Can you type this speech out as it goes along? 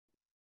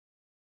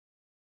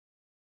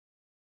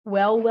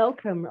Well,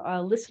 welcome,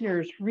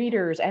 listeners,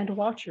 readers, and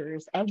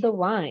watchers of The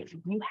Line.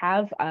 You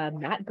have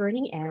Matt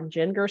Gurney and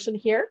Jen Gerson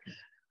here.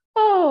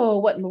 Oh,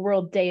 what in the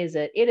world day is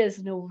it? It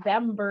is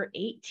November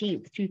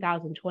 18th,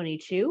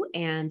 2022,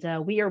 and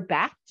we are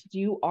back to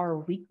do our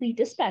weekly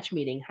dispatch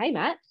meeting. Hi,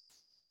 Matt.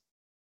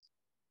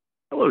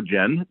 Hello,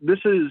 Jen. This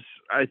is,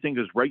 I think,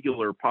 as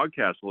regular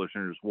podcast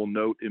listeners will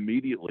note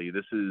immediately,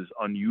 this is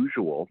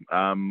unusual.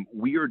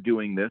 We are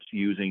doing this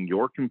using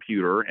your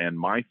computer and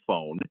my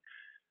phone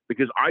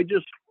because I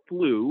just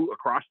flew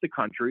across the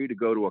country to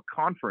go to a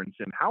conference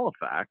in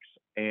Halifax.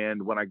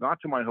 And when I got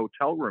to my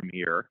hotel room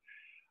here,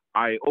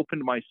 I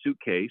opened my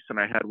suitcase and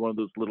I had one of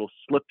those little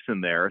slips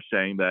in there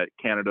saying that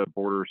Canada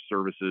Border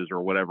Services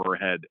or whatever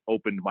had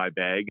opened my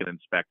bag and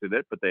inspected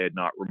it, but they had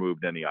not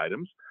removed any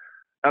items.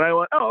 And I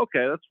went, oh,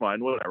 okay, that's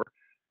fine, whatever.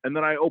 And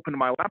then I opened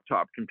my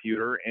laptop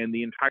computer and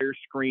the entire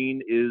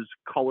screen is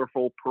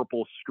colorful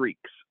purple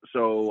streaks.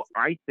 So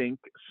I think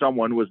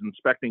someone was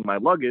inspecting my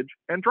luggage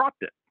and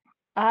dropped it.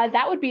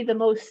 That would be the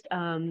most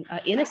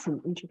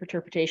innocent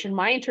interpretation.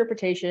 My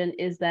interpretation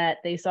is that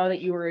they saw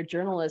that you were a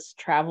journalist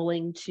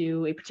traveling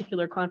to a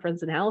particular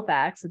conference in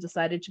Halifax and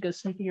decided to go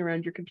snooping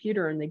around your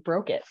computer, and they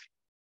broke it.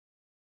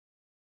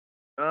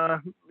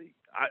 I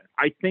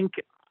think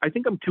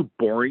I'm too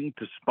boring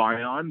to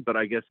spy on, but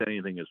I guess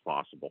anything is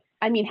possible.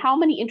 I mean, how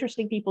many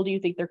interesting people do you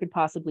think there could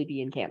possibly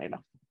be in Canada?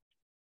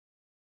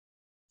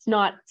 It's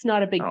not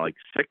a big. Like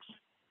 6.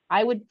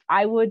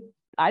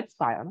 I'd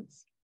spy on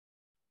us.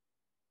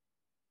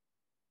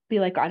 Be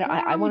like,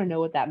 I want to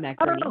know what that Matt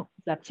Gurney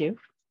is up to.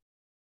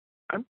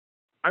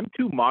 I'm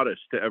too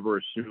modest to ever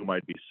assume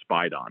I'd be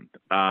spied on.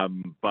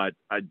 But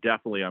I'm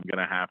going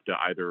to have to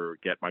either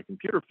get my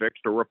computer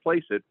fixed or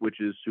replace it, which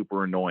is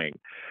super annoying.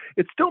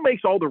 It still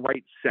makes all the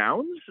right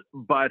sounds,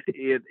 but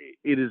it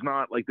is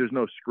not like there's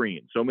no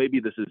screen. So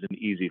maybe this is an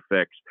easy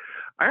fix.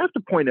 I have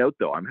to point out,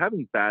 though, I'm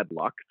having bad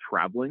luck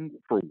traveling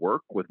for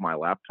work with my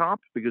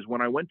laptop because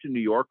when I went to New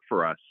York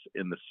for us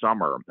in the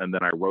summer, and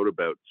then I wrote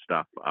about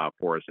stuff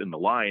for us in the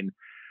line,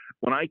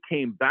 when I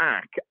came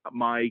back,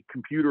 my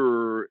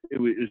computer, it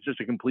was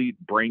just a complete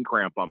brain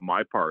cramp on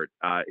my part.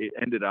 It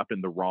ended up in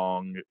the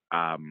wrong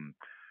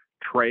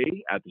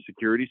tray at the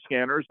security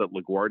scanners at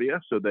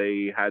LaGuardia. So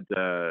they had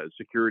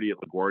security at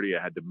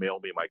LaGuardia had to mail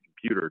me my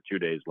computer 2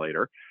 days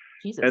later.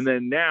 Jesus. And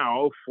then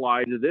now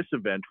fly to this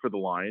event for the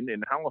line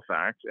in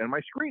Halifax, and my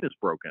screen is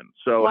broken.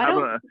 So I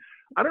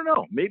don't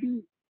know.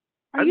 Maybe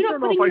are you not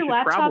putting your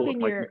laptop in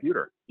your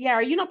computer? Yeah,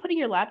 are you not putting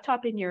your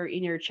laptop in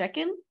your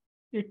check-in?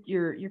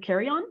 Your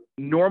carry-on?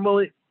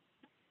 Normally,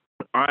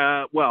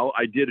 well,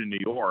 I did in New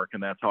York,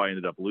 and that's how I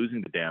ended up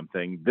losing the damn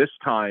thing. This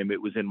time, it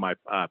was in my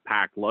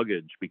packed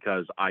luggage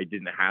because I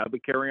didn't have a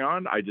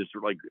carry-on.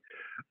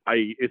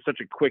 It's such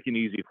a quick and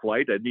easy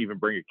flight. I didn't even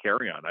bring a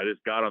carry-on. I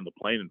just got on the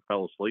plane and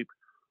fell asleep.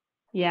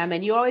 Yeah,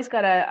 man, you always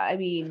gotta. I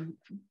mean,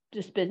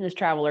 just business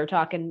traveler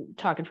talking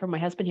from my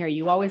husband here.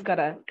 You always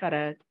gotta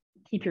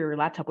keep your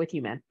laptop with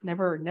you, man.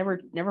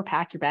 Never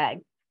pack your bag.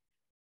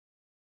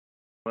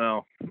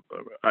 Well,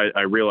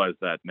 I realize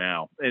that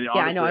now. And yeah,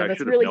 honestly, I know. That's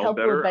really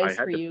helpful advice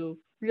for you.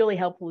 Really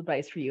helpful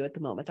advice for you at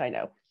the moment. I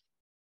know.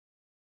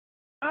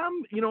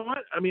 You know what?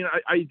 I mean,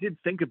 I did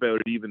think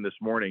about it even this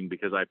morning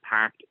because I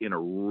packed in a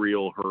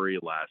real hurry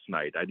last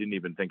night. I didn't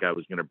even think I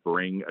was going to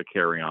bring a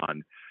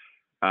carry-on.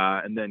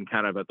 And then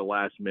kind of at the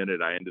last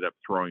minute, I ended up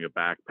throwing a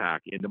backpack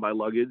into my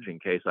luggage in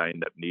case I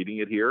end up needing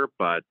it here.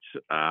 But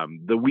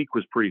the week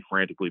was pretty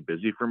frantically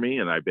busy for me,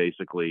 and I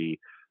basically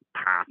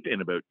packed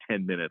in about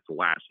 10 minutes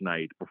last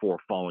night before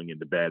falling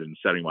into bed and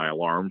setting my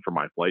alarm for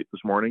my flight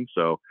this morning.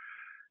 So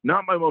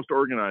not my most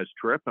organized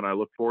trip, and I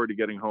look forward to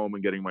getting home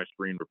and getting my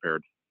screen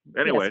repaired.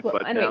 Anyway, yes, well,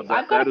 that is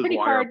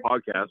why our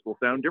podcast will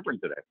sound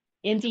different today.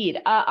 Indeed.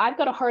 I've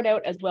got a heart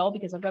out as well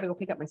because I've got to go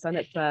pick up my son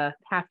at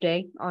half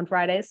day on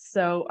Fridays.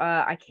 So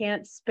I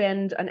can't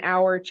spend an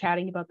hour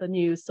chatting about the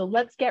news. So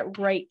let's get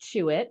right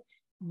to it.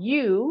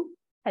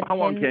 How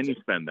long can you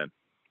spend then?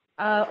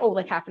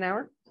 Like half an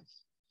hour.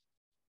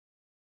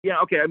 Yeah,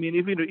 okay. I mean,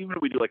 even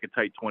if we do like a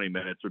tight 20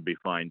 minutes would be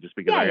fine just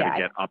because I got to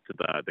get up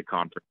to the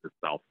conference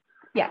itself.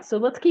 Yeah, so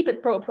let's keep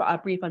it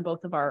brief on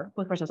both of our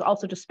shows,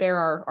 also to spare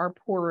our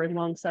poor and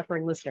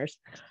long-suffering listeners.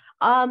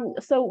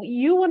 So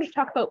you wanted to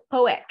talk about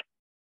POEC.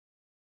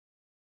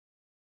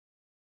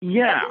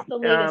 Yeah. That is the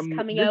latest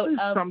coming out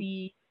of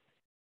the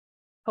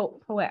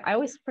POEC. I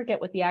always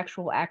forget what the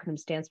actual acronym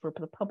stands for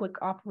the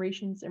Public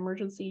Operations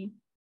Emergency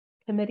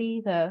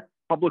Committee, the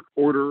Public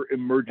Order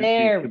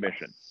Emergency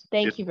Commission.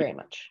 Thank you very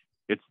much.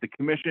 It's the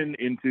commission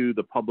into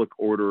the public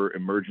order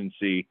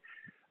emergency.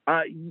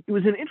 It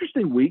was an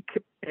interesting week,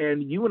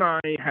 and you and I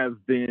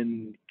have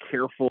been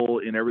careful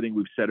in everything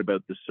we've said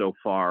about this so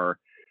far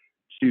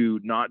to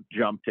not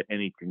jump to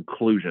any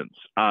conclusions.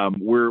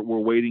 We're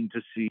waiting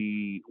to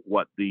see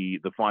what the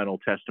final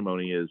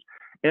testimony is.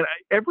 And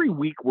every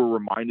week we're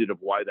reminded of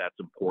why that's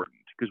important,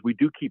 because we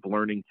do keep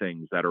learning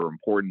things that are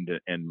important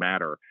and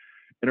matter.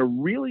 And a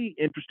really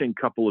interesting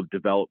couple of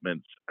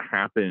developments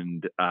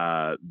happened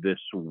this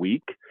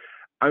week.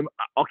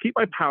 I'll keep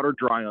my powder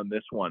dry on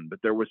this one, but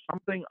there was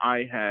something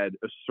I had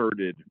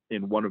asserted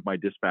in one of my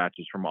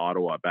dispatches from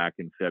Ottawa back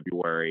in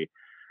February,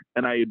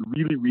 and I had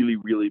really, really,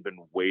 really been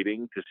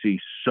waiting to see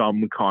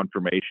some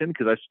confirmation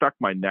because I stuck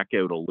my neck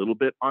out a little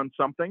bit on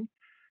something.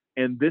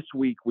 And this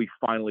week we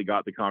finally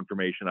got the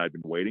confirmation I'd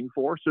been waiting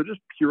for. So just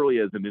purely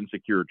as an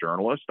insecure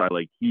journalist, I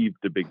heaved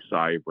a big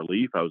sigh of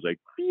relief. I was like,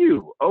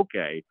 phew,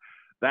 okay,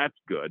 that's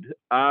good.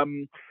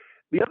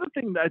 The other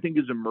thing that I think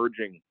is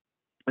emerging,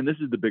 and this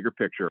is the bigger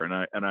picture,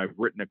 and I've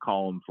written a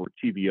column for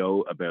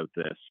TVO about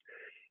this,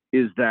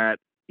 is that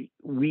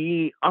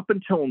we, up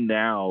until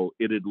now,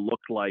 it had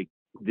looked like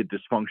the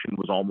dysfunction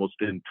was almost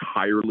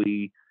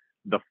entirely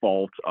the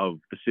fault of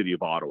the city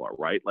of Ottawa,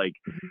 right?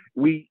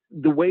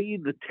 The way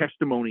the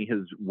testimony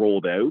has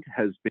rolled out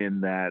has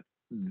been that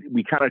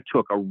we kind of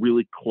took a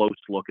really close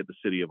look at the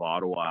city of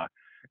Ottawa.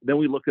 Then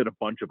we looked at a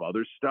bunch of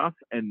other stuff,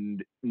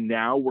 and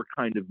now we're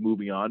kind of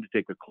moving on to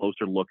take a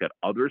closer look at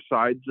other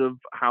sides of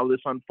how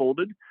this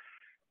unfolded.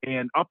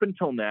 And up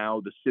until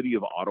now, the city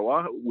of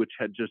Ottawa, which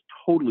had just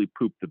totally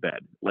pooped the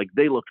bed,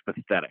 they looked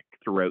pathetic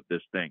throughout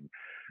this thing.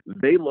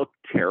 They looked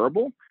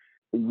terrible.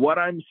 What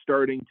I'm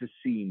starting to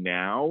see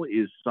now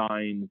is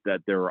signs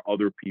that there are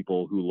other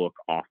people who look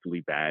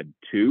awfully bad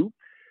too.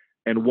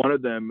 And one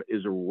of them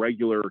is a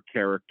regular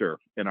character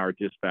in our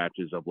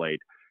dispatches of late.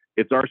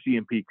 It's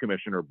RCMP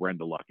Commissioner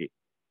Brenda Lucki.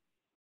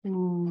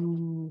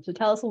 So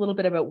tell us a little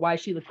bit about why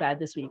she looked bad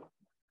this week.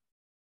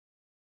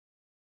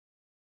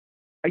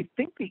 I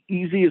think the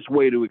easiest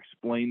way to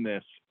explain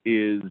this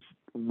is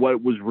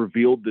what was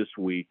revealed this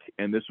week,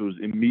 and this was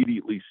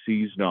immediately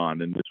seized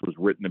on, and this was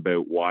written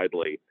about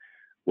widely,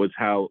 was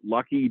how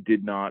Lucki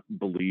did not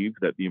believe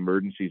that the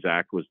Emergencies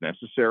Act was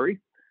necessary,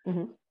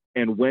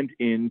 and went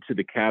into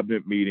the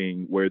cabinet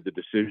meeting where the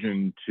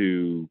decision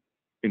to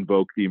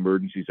invoke the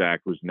Emergencies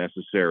Act was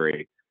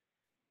necessary,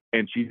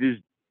 and she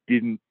just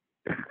didn't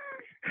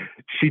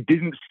she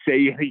didn't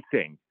say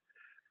anything.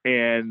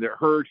 And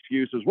her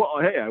excuse was, well,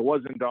 hey, I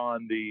wasn't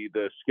on the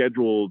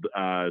scheduled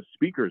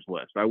speakers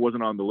list. I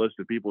wasn't on the list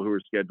of people who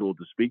were scheduled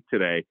to speak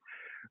today.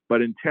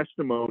 But in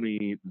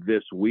testimony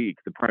this week,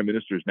 the Prime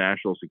Minister's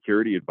National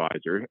Security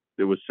Advisor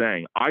was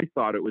saying, I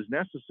thought it was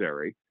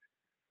necessary.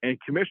 And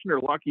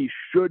Commissioner Lucki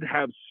should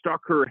have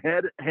stuck her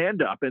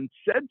hand up and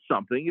said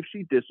something if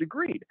she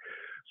disagreed.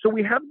 So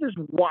we have this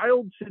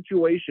wild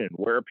situation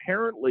where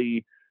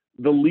apparently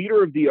the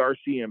leader of the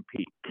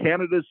RCMP,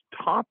 Canada's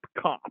top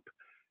cop,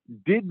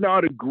 did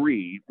not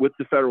agree with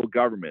the federal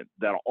government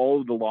that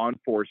all of the law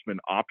enforcement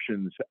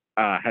options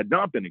had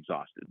not been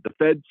exhausted. The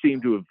Fed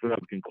seemed to have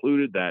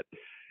concluded that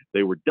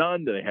they were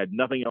done, that they had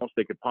nothing else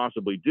they could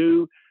possibly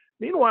do.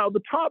 Meanwhile,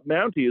 the top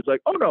Mountie is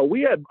like, oh no,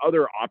 we had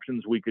other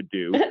options we could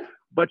do,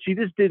 but she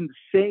just didn't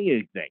say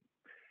anything.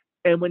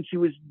 And when she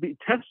was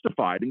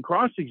testified and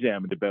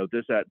cross-examined about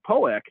this at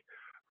POEC,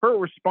 her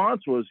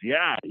response was,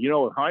 yeah,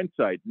 in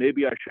hindsight,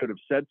 maybe I should have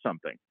said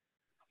something.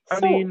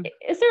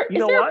 Is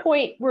there a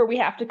point where we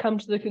have to come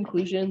to the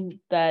conclusion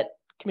that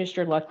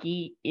Commissioner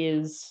Lucki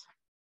is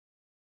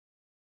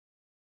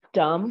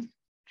dumb?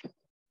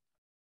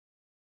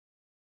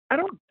 I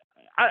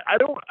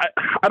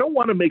don't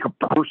want to make a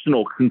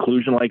personal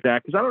conclusion like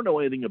that because I don't know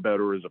anything about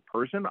her as a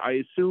person.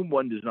 I assume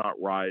one does not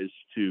rise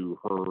to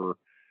her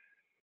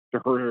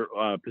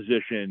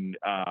position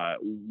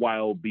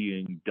while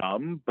being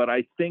dumb. But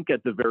I think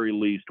at the very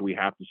least we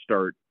have to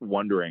start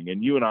wondering.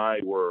 And you and I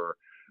were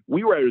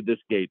out of this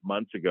gate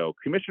months ago.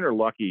 Commissioner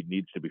Lucki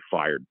needs to be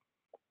fired.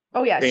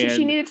 Oh yeah,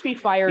 she needed to be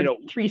fired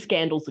 3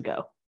 scandals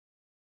ago.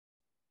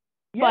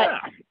 Yeah,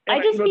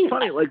 but it's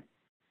funny.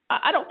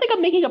 I don't think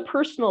I'm making a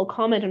personal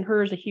comment on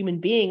her as a human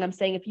being. I'm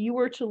saying if you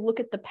were to look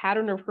at the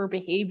pattern of her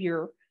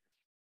behavior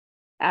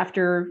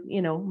after,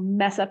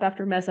 mess up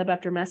after mess up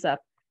after mess up,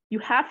 you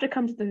have to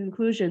come to the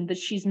conclusion that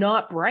she's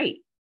not bright.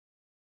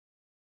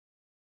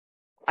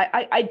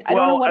 I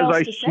don't know what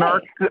else to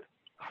say.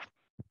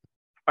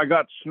 I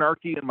got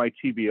snarky in my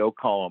TVO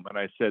column, and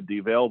I said the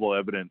available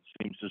evidence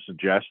seems to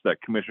suggest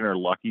that Commissioner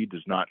Lucki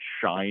does not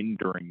shine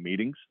during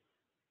meetings.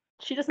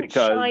 She doesn't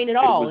shine at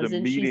all. As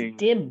in meeting... She's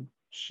dim.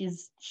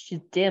 She's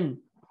dim.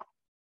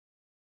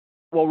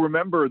 Well,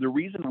 remember, the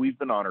reason we've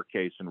been on her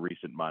case in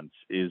recent months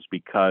is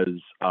because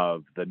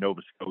of the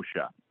Nova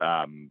Scotia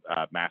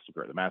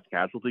massacre, the Mass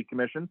Casualty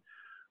Commission,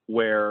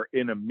 where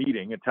in a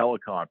meeting, a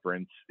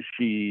teleconference,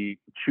 she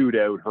chewed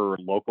out her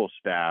local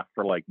staff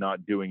for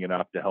not doing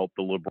enough to help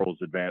the Liberals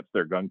advance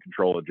their gun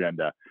control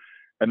agenda.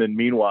 And then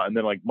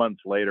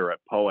months later at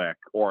POEC,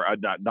 or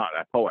not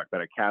at POEC,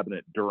 but at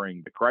cabinet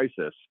during the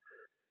crisis,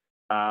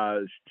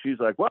 she's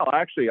like, well,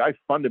 actually, I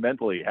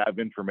fundamentally have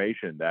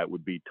information that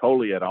would be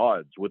totally at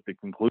odds with the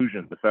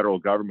conclusion the federal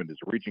government is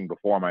reaching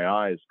before my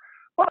eyes.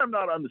 But I'm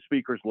not on the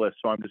speaker's list,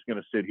 so I'm just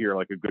going to sit here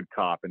like a good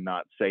cop and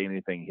not say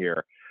anything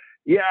here.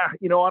 Yeah,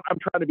 you know what? I'm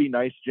trying to be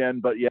nice, Jen,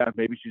 but yeah,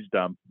 maybe she's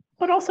dumb.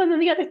 But also, then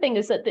the other thing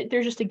is that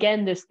there's just,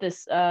 again, this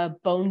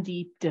bone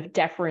deep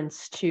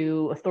deference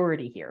to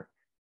authority here.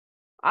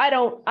 I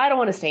don't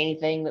want to say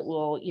anything that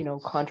will,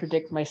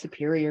 contradict my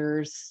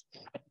superiors.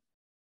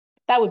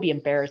 that would be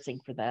embarrassing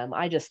for them.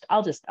 I'll just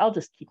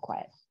keep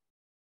quiet.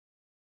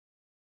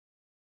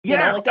 Yeah, You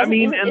know, like doesn't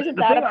and isn't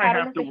the that thing a I pattern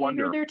have of to behavior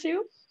wonder. there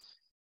too?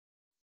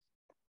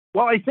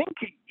 Well, I think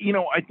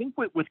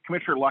with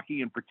Commissioner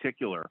Lucky in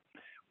particular,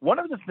 one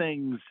of the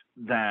things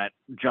that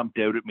jumped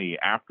out at me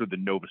after the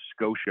Nova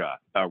Scotia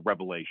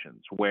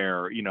revelations,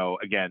 where,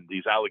 again,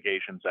 these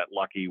allegations that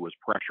Lucky was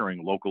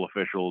pressuring local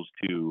officials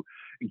to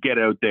get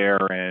out there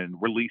and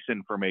release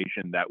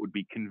information that would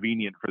be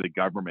convenient for the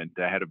government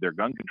ahead of their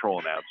gun control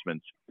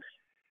announcements.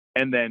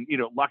 And then,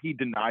 Lucky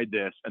denied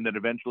this, and then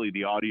eventually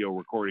the audio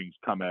recordings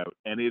come out,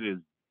 and it is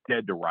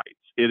dead to rights.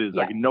 It is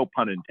like, no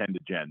pun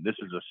intended, Jen. This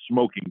is a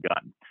smoking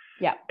gun.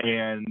 Yeah.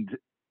 And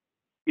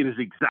it is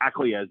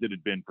exactly as it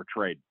had been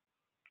portrayed.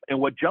 And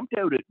what jumped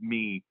out at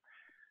me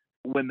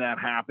when that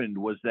happened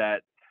was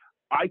that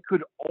I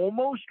could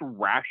almost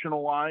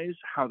rationalize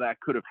how that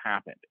could have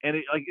happened. And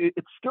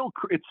it's still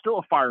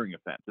a firing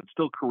offense. It's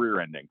still career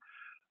ending.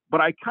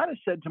 But I kind of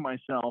said to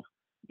myself,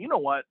 you know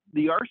what?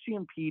 The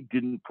RCMP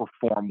didn't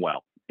perform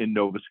well in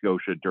Nova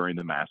Scotia during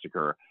the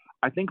massacre.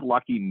 I think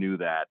Lucky knew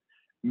that.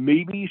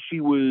 Maybe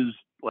she was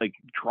like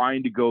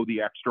trying to go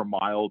the extra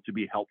mile to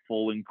be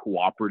helpful and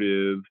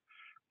cooperative,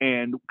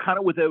 and kind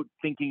of without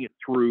thinking it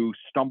through,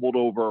 stumbled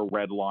over a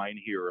red line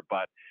here.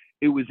 But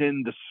it was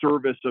in the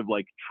service of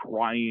like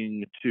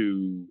trying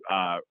to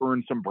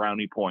earn some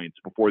brownie points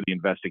before the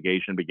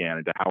investigation began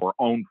into how her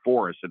own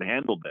force had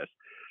handled this.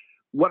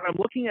 What I'm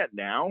looking at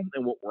now,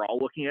 and what we're all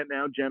looking at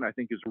now, Jen, I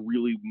think is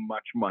really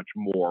much, much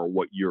more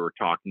what you're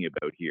talking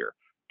about here.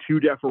 Too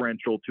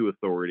deferential to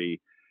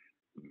authority.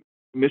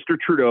 Mr.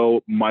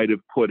 Trudeau might have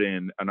put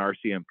in an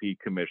RCMP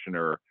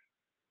commissioner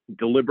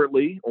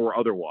deliberately or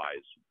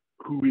otherwise,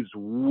 who is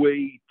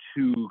way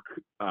too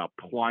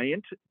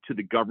pliant to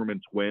the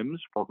government's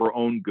whims for her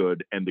own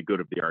good and the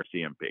good of the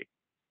RCMP.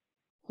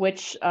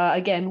 Which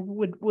again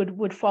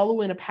would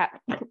follow in a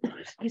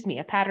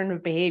pattern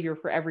of behavior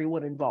for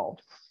everyone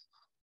involved.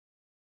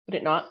 Would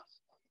it not?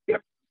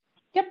 Yep.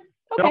 Okay.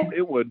 No,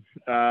 it would.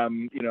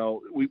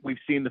 We've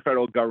seen the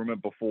federal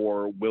government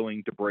before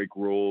willing to break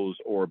rules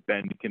or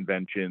bend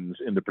conventions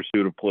in the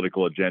pursuit of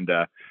political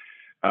agenda.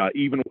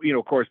 Even,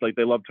 of course, like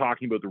they love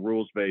talking about the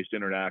rules-based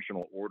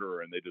international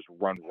order, and they just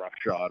run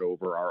roughshod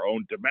over our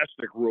own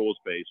domestic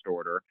rules-based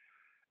order.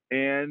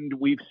 And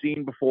we've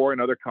seen before in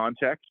other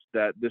contexts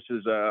that this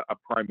is a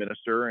prime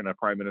minister and a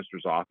prime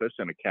minister's office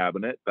and a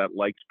cabinet that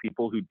likes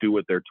people who do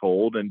what they're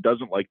told and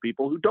doesn't like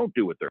people who don't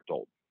do what they're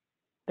told.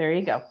 There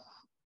you go.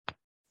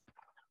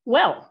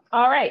 Well,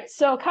 all right.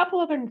 So a couple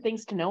other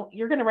things to note.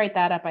 You're going to write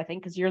that up, I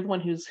think, because you're the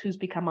one who's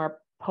become our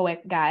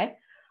poet guy.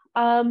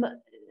 A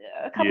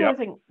couple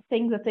other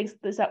things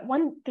is that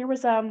there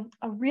was a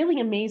really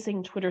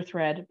amazing Twitter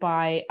thread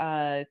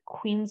by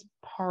Queen's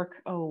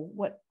Park. Oh,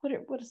 what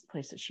is the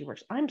place that she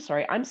works? I'm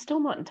sorry, I'm still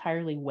not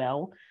entirely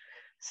well.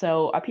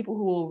 So people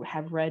who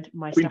have read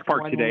my Queen's stuff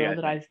Park will today, know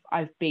that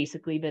I've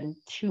basically been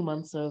 2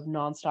 months of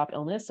nonstop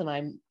illness,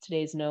 and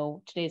today's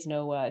no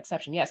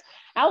exception. Yes,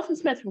 Alison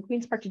Smith from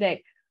Queen's Park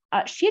Today.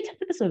 She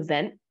attended this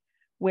event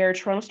where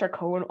Toronto Star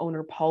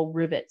co-owner Paul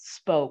Rivet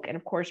spoke. And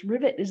of course,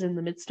 Rivet is in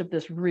the midst of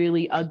this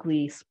really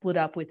ugly split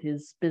up with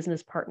his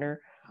business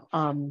partner,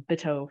 John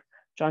Bitove,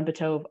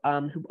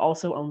 who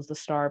also owns the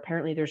Star.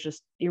 Apparently, there's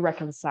just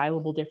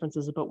irreconcilable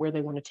differences about where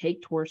they want to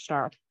take Tour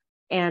Star.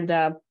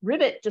 And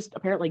Rivet just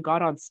apparently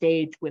got on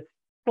stage with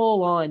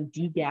full-on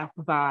DGAF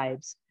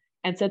vibes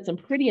and said some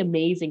pretty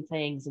amazing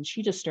things. And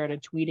she just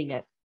started tweeting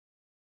it.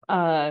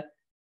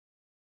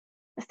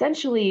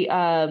 Essentially,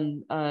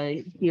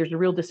 there's a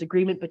real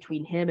disagreement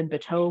between him and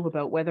Bitove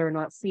about whether or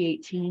not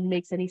C-18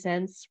 makes any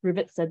sense.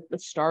 Rivet said the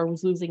Star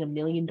was losing $1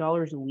 million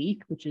a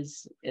week, which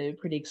is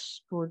pretty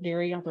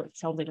extraordinary. Although it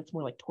sounds like it's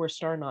more like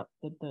Torstar, not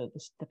the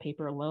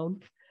paper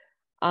alone.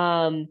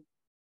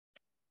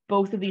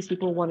 Both of these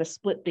people want to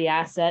split the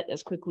asset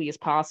as quickly as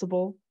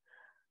possible.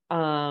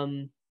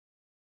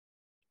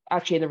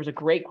 Actually, there was a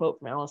great quote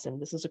from Allison.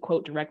 This is a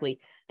quote directly.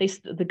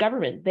 The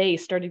government, they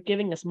started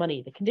giving us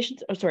money. The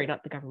conditions,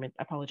 not the government,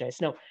 I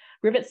apologize. No,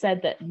 Rivet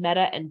said that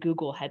Meta and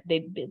Google had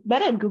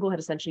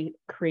essentially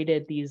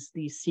created these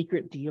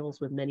secret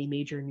deals with many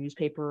major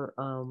newspaper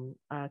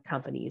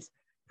companies,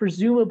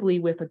 presumably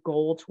with a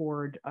goal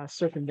toward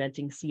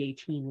circumventing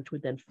C-18, which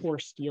would then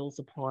force deals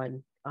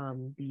upon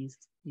these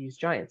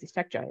giants, these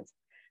tech giants.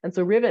 And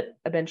so Rivet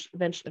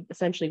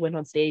essentially went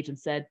on stage and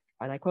said,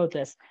 and I quote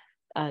this,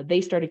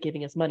 they started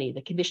giving us money.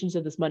 The conditions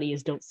of this money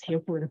is don't say a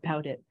word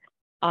about it.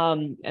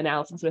 And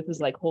Alison Smith was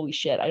like, holy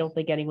shit, I don't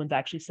think anyone's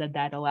actually said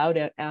that out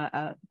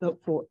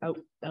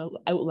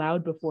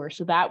loud before.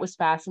 So that was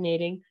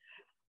fascinating.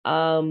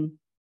 And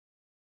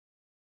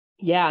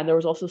there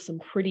was also some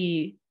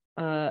pretty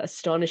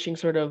astonishing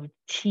sort of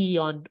tea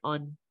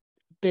on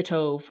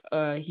Bitove.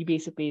 He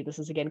basically, this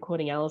is again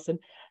quoting Allison,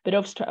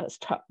 Bitove's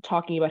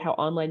talking about how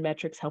online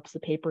metrics helps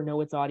the paper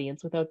know its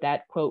audience. Without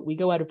that, quote, we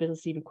go out of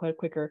business even quite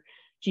quicker.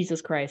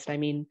 Jesus Christ. I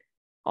mean,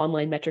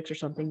 online metrics are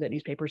something that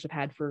newspapers have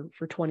had for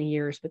 20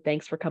 years, but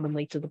thanks for coming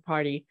late to the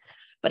party.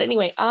 But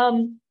anyway,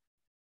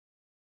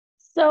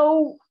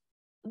 so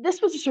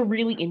this was just a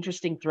really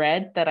interesting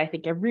thread that I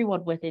think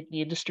everyone within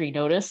the industry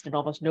noticed and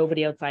almost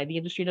nobody outside the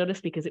industry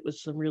noticed because it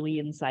was some really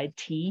inside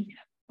tea.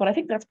 But I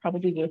think that's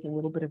probably worth a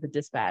little bit of a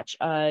dispatch.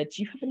 Do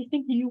you have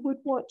anything you would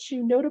want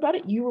to note about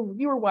it? You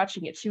were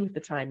watching it too at the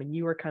time, and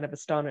you were kind of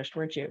astonished,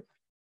 weren't you?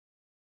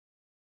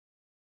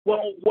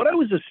 Well, what I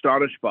was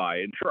astonished by,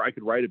 and sure, I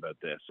could write about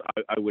this,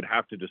 I would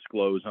have to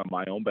disclose on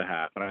my own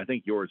behalf, and I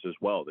think yours as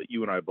well, that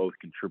you and I both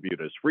contribute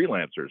as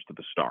freelancers to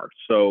the Star.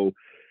 So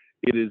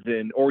it is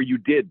in, or you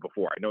did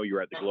before. I know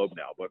you're at the Globe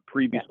now, but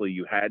previously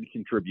you had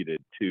contributed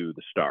to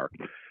the Star.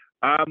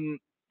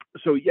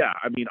 So yeah,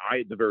 I mean, I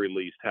at the very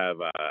least have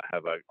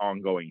an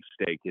ongoing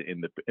stake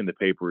in the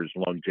paper's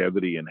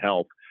longevity and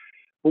health.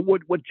 But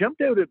what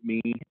jumped out at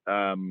me,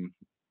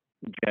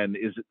 Jen,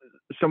 is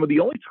some of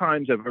the only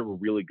times I've ever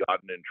really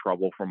gotten in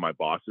trouble from my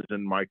bosses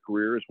in my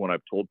career is when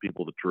I've told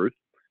people the truth.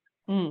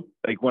 Mm.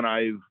 Like when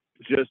I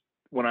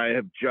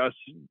have just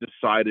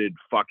decided,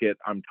 fuck it,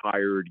 I'm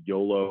tired,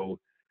 YOLO.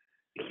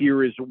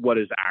 Here is what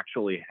is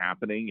actually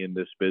happening in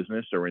this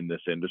business or in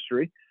this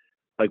industry.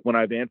 Like when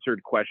I've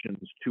answered questions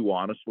too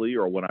honestly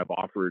or when I've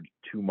offered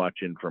too much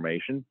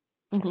information.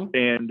 Mm-hmm.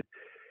 And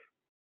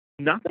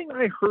nothing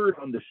I heard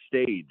on the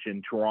stage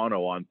in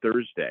Toronto on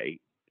Thursday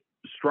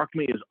struck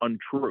me as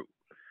untrue.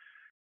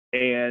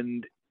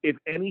 And if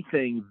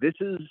anything, this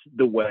is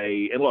the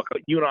way, and look,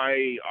 you and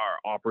I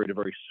operate a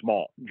very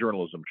small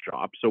journalism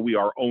shop, so we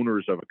are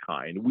owners of a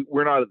kind.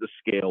 We're not at the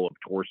scale of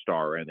Torstar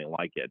or anything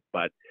like it,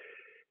 but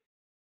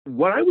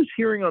what I was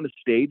hearing on the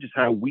stage is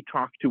how we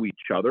talk to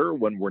each other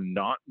when we're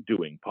not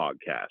doing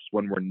podcasts,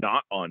 when we're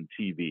not on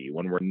TV,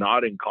 when we're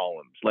not in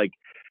columns. Like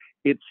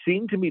it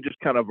seemed to me just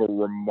kind of a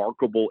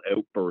remarkable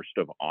outburst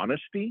of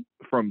honesty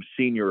from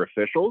senior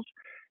officials.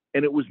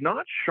 And it was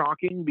not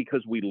shocking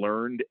because we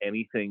learned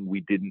anything we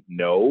didn't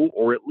know,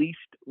 or at least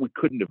we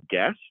couldn't have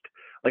guessed.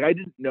 Like I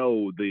didn't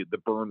know the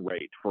burn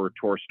rate for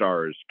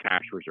Torstar's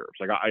cash reserves.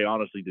 Like I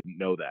honestly didn't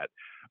know that,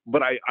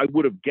 but I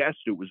would have guessed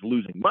it was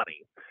losing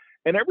money.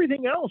 And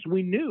everything else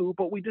we knew,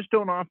 but we just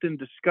don't often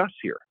discuss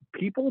here.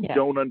 People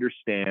don't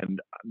understand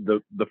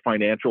the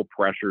financial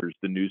pressures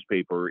the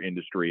newspaper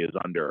industry is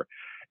under,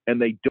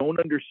 and they don't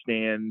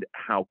understand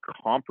how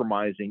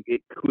compromising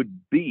it could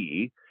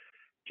be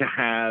to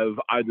have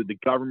either the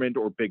government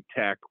or big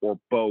tech or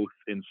both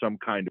in some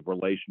kind of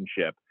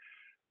relationship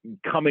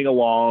coming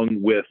along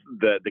with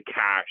the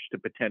cash to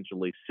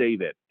potentially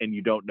save it, and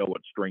you don't know what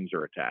strings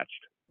are attached.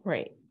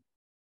 Right.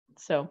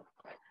 So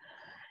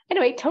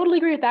anyway, totally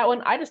agree with that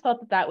one. I just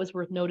thought that was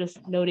worth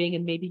noting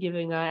and maybe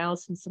giving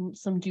Allison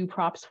some due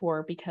props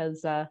for,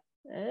 because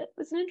it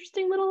was an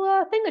interesting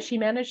little thing that she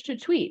managed to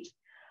tweet.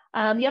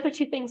 The other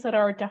two things that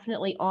are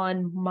definitely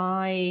on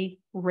my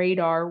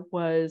radar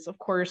was, of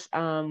course,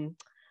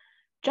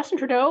 Justin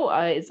Trudeau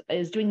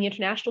is doing the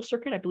international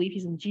circuit. I believe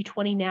he's in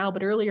G20 now,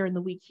 but earlier in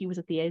the week he was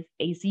at the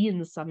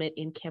ASEAN summit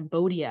in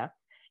Cambodia,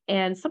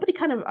 and somebody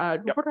kind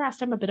of reporter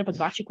asked him a bit of a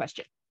gotcha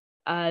question.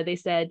 They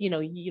said,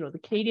 the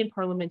Canadian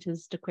Parliament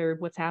has declared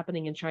what's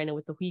happening in China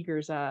with the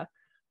Uyghurs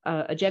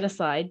a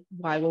genocide.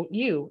 Why won't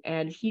you?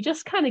 And he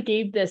just kind of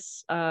gave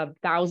this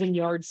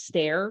 1,000-yard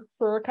stare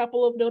for a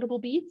couple of notable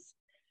beats,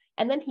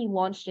 and then he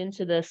launched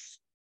into this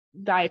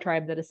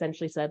diatribe that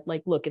essentially said,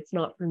 like, look, it's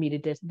not for me to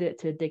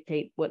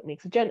dictate what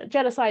makes a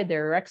genocide.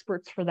 There are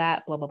experts for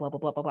that. Blah blah blah blah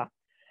blah blah blah.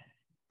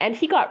 And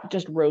he got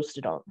just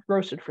roasted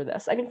for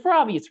this. I mean, for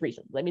obvious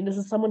reasons. I mean, this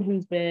is someone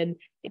who's been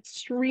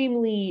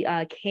extremely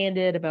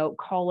candid about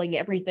calling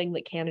everything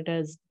that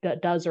Canada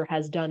does or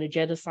has done a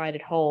genocide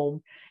at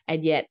home.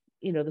 And yet,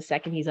 the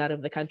second he's out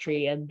of the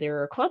country and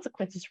there are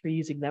consequences for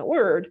using that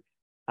word,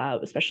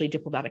 especially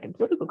diplomatic and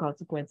political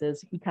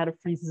consequences, he kind of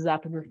freezes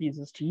up and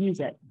refuses to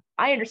use it.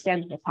 I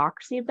understand the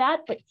hypocrisy of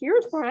that, but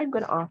here's where I'm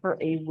going to offer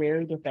a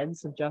rare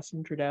defense of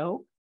Justin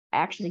Trudeau. I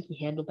actually think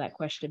he handled that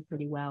question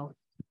pretty well.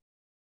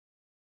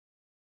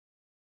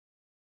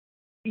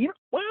 Yeah,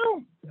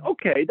 well,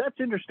 okay, that's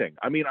interesting.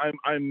 I mean,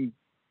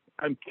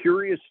 I'm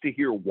curious to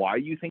hear why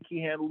you think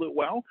he handled it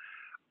well.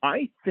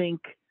 I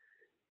think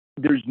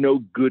there's no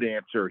good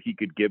answer he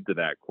could give to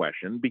that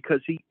question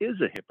because he is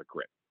a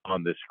hypocrite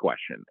on this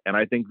question. And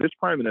I think this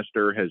prime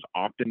minister has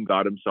often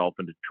got himself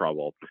into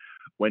trouble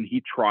when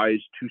he tries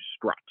to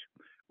strut,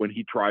 when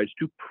he tries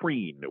to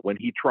preen, when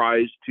he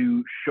tries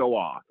to show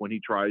off, when he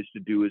tries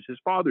to do as his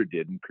father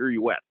did and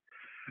pirouette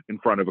in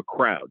front of a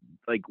crowd.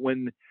 Like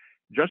when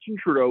Justin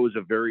Trudeau is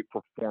a very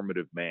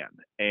performative man,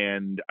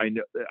 and I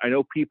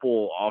know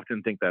people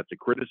often think that's a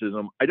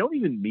criticism. I don't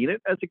even mean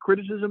it as a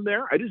criticism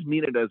there. I just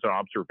mean it as an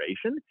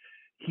observation.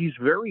 He's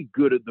very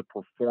good at the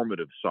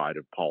performative side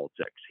of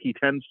politics. He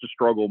tends to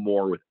struggle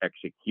more with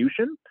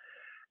execution.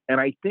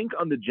 And I think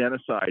on the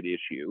genocide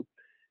issue,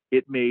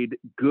 it made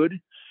good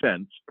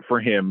sense for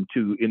him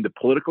to, in the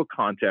political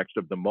context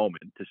of the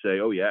moment, to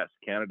say, oh, yes,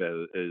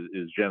 Canada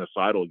is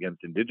genocidal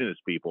against Indigenous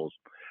peoples.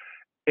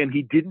 And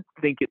he didn't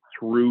think it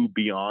through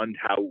beyond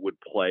how it would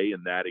play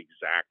in that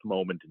exact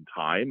moment in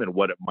time and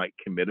what it might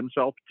commit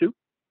himself to.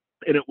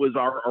 And it was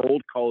our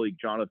old colleague,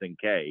 Jonathan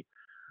Kay,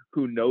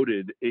 who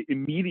noted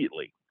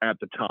immediately at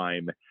the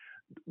time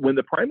when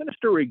the prime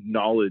minister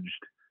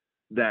acknowledged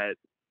that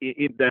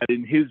that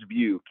in his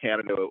view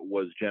Canada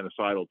was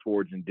genocidal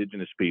towards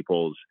Indigenous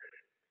peoples,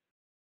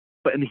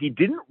 and he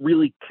didn't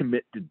really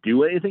commit to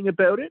do anything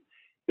about it,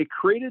 it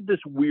created this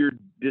weird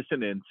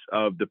dissonance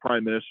of the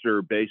prime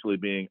minister basically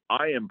being,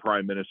 I am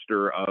prime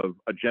minister of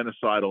a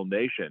genocidal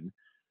nation.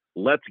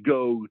 Let's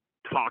go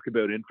talk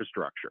about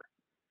infrastructure.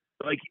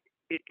 Like,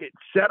 it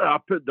set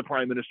up the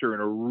prime minister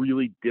in a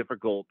really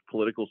difficult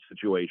political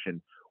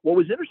situation. What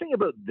was interesting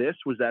about this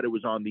was that it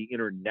was on the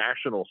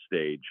international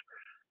stage,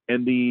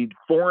 and the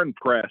foreign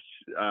press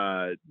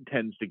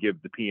tends to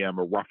give the PM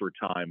a rougher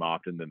time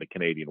often than the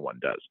Canadian one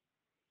does.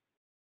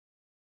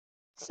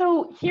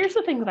 So here's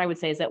the thing that I would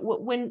say is that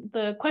when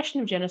the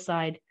question of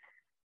genocide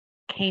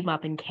came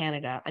up in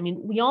Canada, I mean,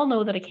 we all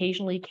know that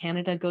occasionally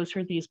Canada goes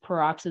through these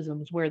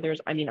paroxysms where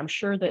there's, I mean, I'm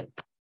sure that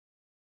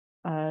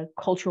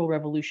Cultural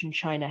Revolution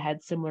China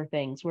had similar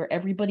things where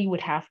everybody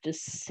would have to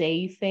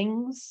say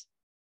things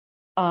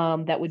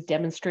that would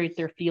demonstrate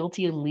their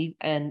fealty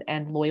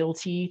and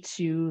loyalty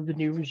to the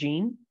new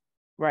regime,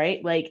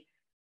 right? Like,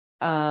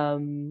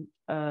 the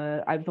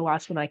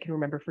last one I can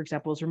remember, for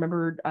example, is in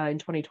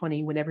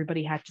 2020 when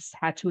everybody had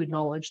to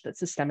acknowledge that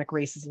systemic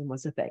racism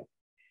was a thing.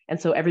 And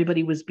so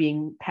everybody was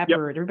being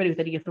peppered, everybody with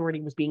any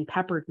authority was being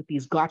peppered with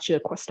these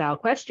gotcha style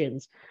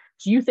questions.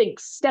 Do you think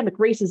systemic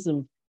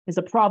racism is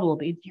a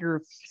problem in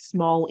your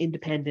small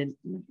independent,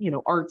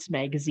 arts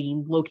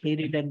magazine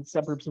located in the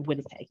suburbs of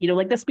Winnipeg?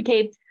 Like this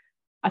became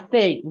a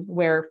thing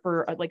where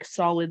for like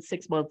solid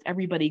 6 months,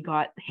 everybody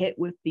got hit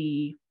with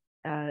the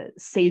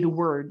say the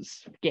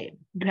words game.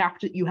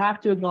 You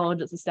have to acknowledge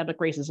that systemic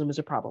racism is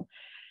a problem.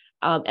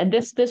 And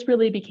this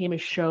really became a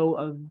show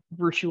of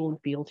virtual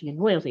fealty and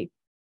loyalty.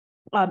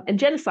 And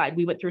genocide,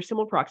 we went through a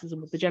similar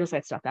paroxysm with the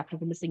genocide stuff after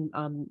the missing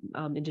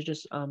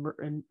Indigenous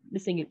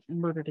missing and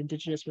murdered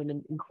Indigenous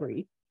women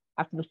inquiry.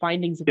 After the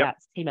findings of that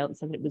came out and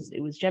said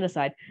it was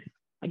genocide,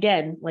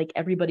 again, like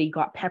everybody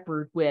got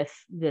peppered with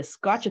this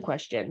gotcha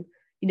question.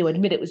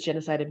 Admit it was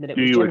genocide, admit it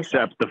was genocide. Do you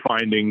accept the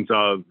findings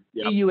of?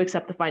 Do you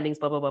accept the findings?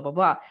 Blah blah blah blah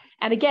blah.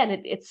 And again,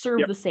 it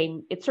served the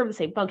same. It served the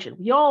same function.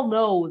 We all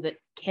know that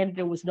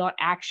Canada was not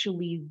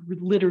actually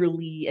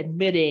literally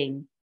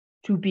admitting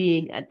to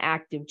being an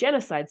active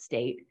genocide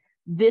state.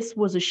 This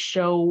was a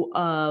show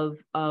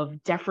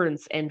of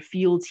deference and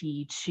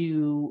fealty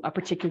to a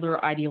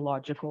particular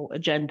ideological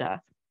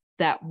agenda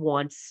that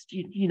wants,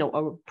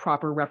 a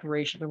proper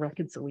reparation and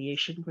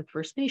reconciliation with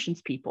First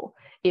Nations people.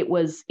 It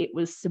was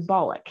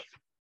symbolic,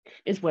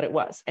 is what it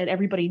was. And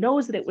everybody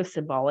knows that it was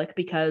symbolic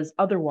because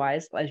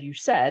otherwise, as you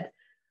said,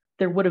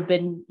 there would have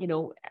been,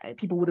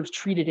 people would have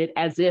treated it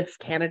as if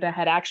Canada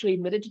had actually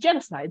admitted to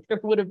genocide.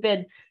 There would have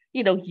been,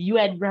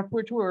 UN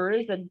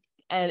rapporteurs and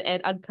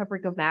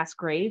uncovering of mass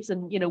graves,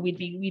 and we'd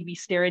be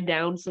staring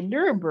down some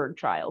Nuremberg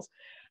trials.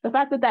 The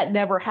fact that that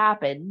never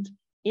happened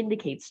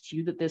indicates to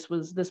you that this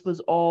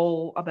was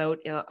all about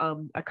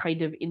a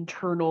kind of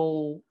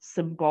internal,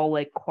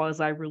 symbolic,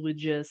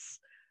 quasi-religious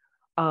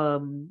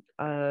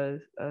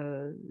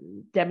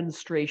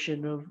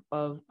demonstration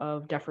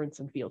of deference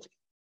and fealty.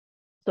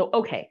 So,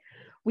 okay,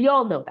 we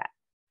all know that.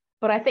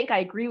 But I think I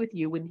agree with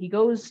you when he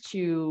goes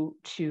to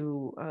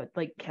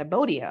like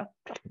Cambodia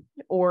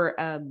or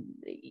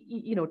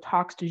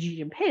talks to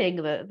Xi Jinping,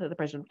 the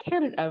president of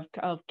Canada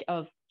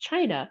of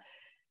China.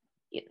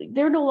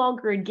 They're no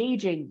longer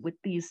engaging with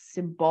these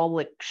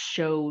symbolic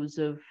shows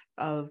of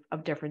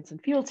deference and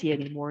fealty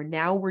anymore.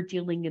 Now we're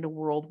dealing in a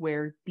world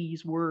where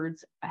these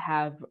words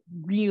have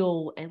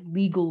real and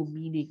legal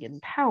meaning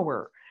and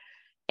power.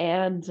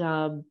 And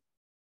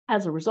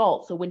as a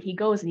result, so when he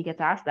goes and he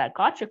gets asked that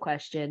gotcha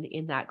question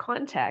in that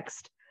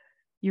context,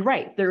 you're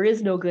right, there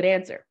is no good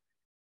answer.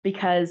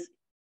 Because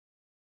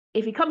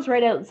if he comes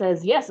right out and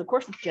says, yes, of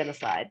course it's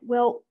genocide,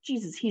 well,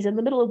 Jesus, he's in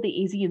the middle of the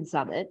ASEAN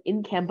summit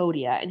in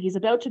Cambodia, and he's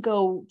about to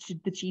go to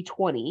the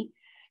G20,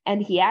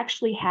 and he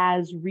actually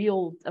has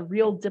a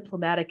real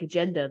diplomatic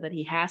agenda that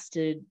he has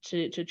to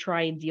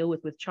try and deal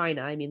with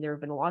China. I mean, there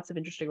have been lots of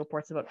interesting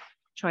reports about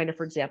China,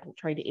 for example,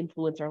 trying to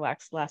influence our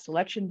last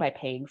election by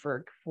paying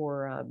for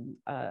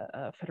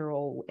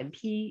federal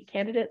MP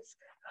candidates.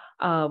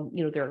 There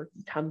are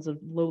tons of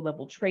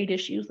low-level trade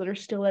issues that are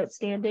still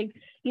outstanding.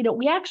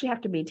 We actually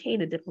have to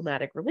maintain a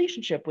diplomatic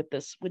relationship with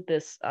this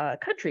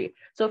country.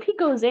 So if he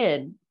goes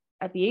in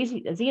at the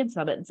ASEAN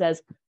summit and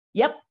says,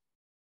 "Yep,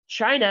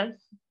 China,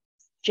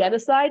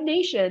 genocide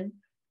nation,"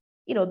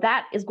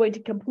 that is going to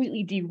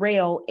completely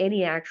derail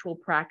any actual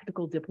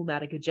practical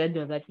diplomatic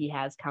agenda that he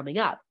has coming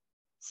up.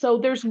 So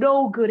there's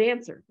no good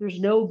answer. There's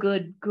no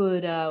good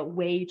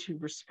way to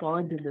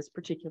respond in this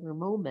particular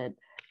moment.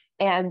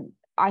 And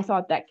I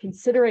thought that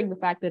considering the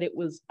fact that it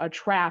was a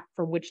trap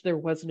from which there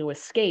was no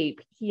escape,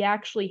 he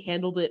actually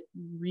handled it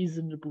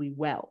reasonably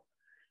well.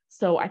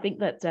 So I think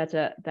that's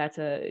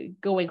a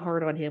going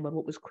hard on him on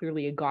what was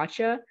clearly a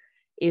gotcha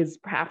is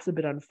perhaps a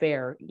bit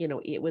unfair.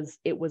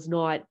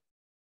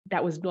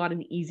 That was not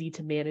an easy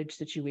to manage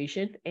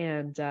situation,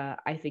 and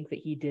I think that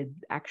he did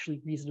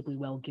actually reasonably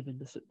well given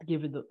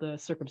the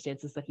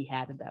circumstances that he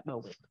had in that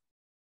moment.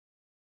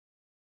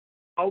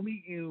 I'll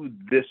meet you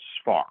this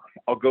far.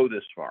 I'll go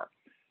this far.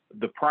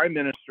 The prime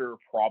minister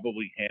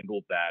probably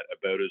handled that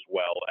about as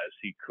well as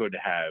he could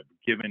have,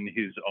 given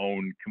his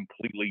own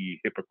completely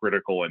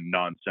hypocritical and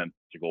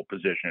nonsensical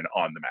position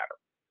on the matter.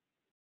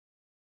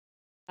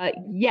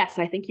 Yes,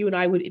 I think you and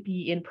I would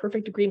be in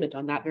perfect agreement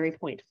on that very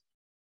point.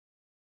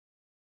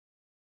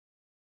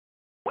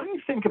 What do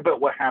you think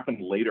about what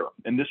happened later?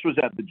 And this was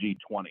at the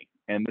G20,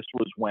 and this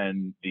was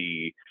when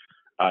the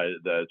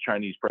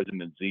Chinese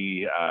President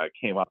Xi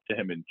came up to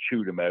him and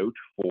chewed him out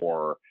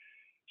for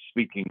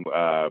speaking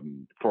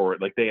for,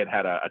 like, they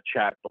had a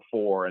chat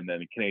before, and then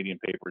the Canadian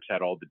papers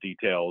had all the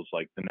details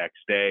like the next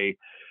day,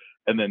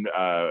 and then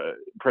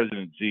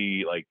President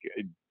Xi like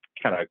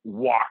kind of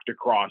walked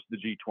across the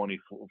G20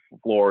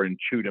 floor and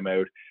chewed him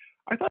out.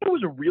 I thought it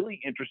was a really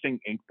interesting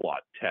inkblot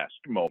test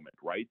moment,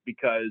 right?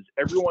 Because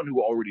everyone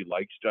who already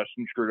likes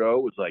Justin Trudeau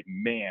was like,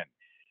 man,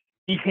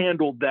 he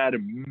handled that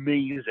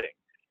amazing.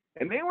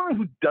 And anyone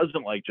who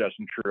doesn't like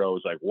Justin Trudeau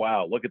is like,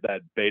 wow, look at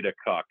that beta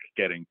cuck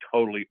getting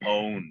totally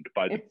owned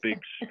by the big,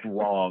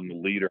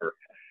 strong leader.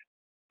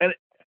 And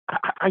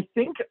I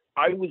think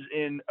I was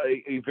in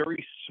a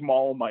very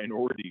small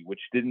minority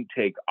which didn't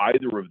take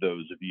either of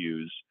those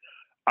views.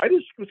 I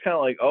just was kind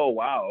of like, oh,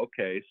 wow,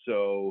 okay,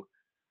 so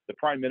the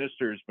prime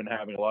minister has been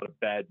having a lot of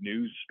bad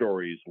news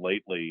stories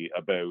lately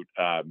about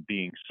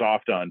being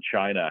soft on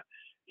China.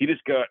 He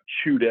just got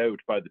chewed out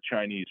by the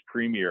Chinese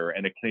premier,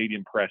 and a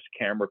Canadian press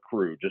camera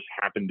crew just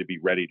happened to be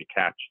ready to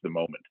catch the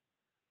moment.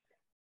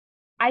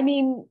 I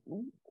mean,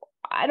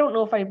 I don't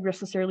know if I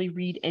necessarily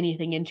read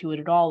anything into it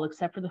at all,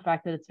 except for the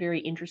fact that it's very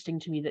interesting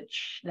to me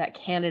that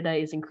Canada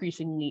is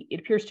increasingly,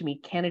 it appears to me,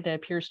 Canada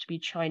appears to be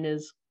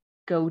China's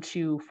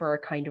go-to for a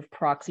kind of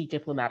proxy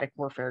diplomatic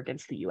warfare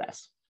against the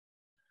US.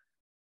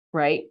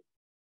 Right?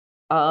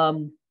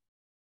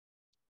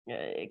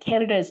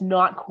 Canada is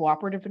not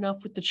cooperative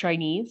enough with the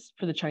Chinese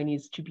for the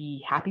Chinese to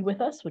be happy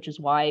with us, which is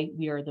why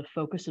we are the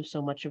focus of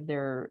so much of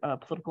their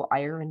political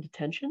ire and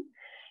attention.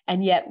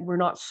 And yet we're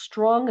not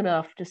strong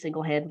enough to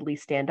single-handedly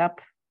stand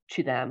up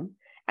to them.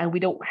 And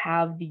we don't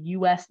have the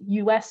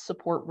US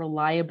support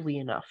reliably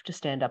enough to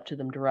stand up to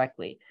them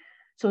directly.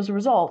 So as a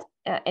result,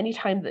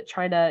 anytime that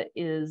China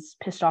is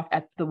pissed off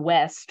at the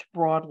West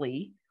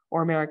broadly,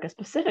 or America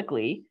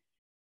specifically,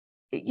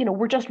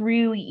 we're just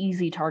really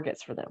easy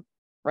targets for them,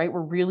 right?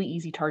 We're really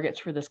easy targets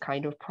for this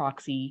kind of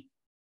proxy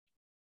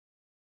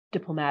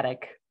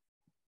diplomatic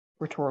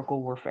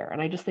rhetorical warfare.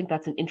 And I just think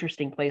that's an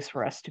interesting place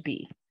for us to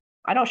be.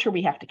 I'm not sure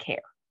we have to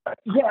care.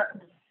 Yeah,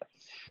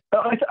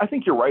 I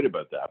think you're right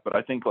about that. But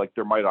I think like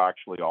there might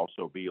actually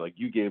also be, like,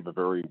 you gave a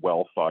very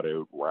well thought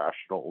out,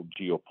 rational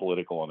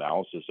geopolitical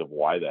analysis of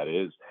why that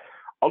is.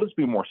 I'll just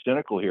be more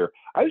cynical here.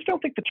 I just don't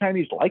think the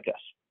Chinese like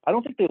us. I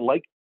don't think they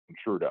like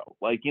Trudeau.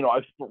 Like,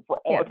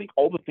 I think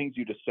all the things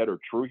you just said are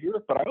true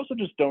here, but I also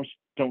just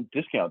don't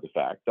discount the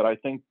fact that I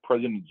think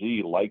President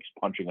Xi likes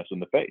punching us in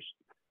the face.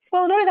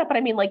 Well, not only that, but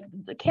I mean, like,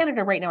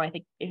 Canada right now, I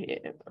think,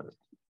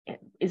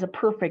 is a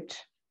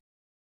perfect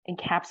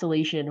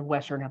encapsulation of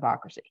Western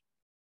hypocrisy,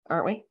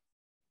 aren't we?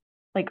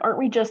 Like, aren't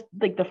we just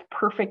like the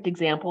perfect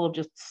example of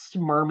just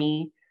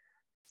smarmy,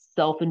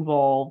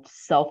 self-involved,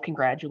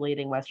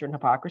 self-congratulating Western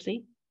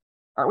hypocrisy?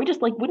 Aren't we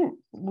just like,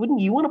 wouldn't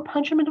you want to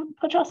punch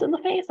us in the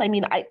face? I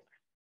mean, I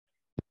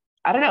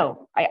don't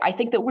know. I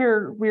think that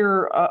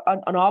we're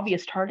an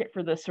obvious target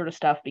for this sort of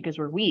stuff because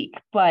we're weak,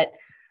 but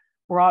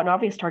we're an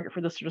obvious target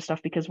for this sort of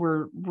stuff because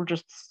we're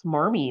just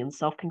smarmy and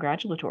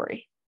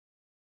self-congratulatory.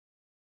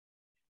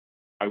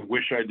 I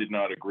wish I did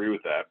not agree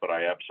with that, but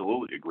I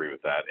absolutely agree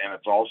with that. And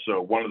it's also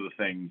one of the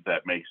things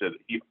that makes it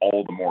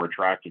all the more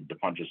attractive to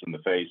punch us in the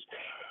face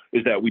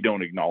is that we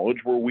don't acknowledge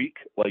we're weak.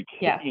 Like,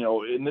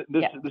 and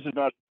this is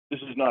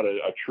not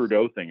a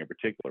Trudeau thing in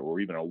particular,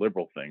 or even a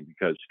liberal thing,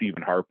 because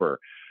Stephen Harper,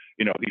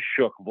 he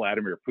shook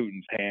Vladimir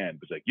Putin's hand.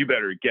 It was like, you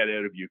better get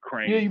out of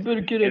Ukraine. Yeah, you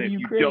better get out of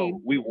Ukraine. You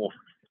don't, we will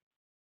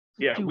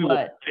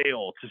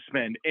fail to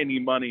spend any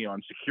money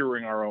on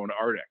securing our own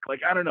Arctic. Like,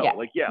 I don't know. Yeah.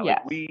 Like,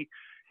 like we,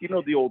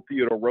 the old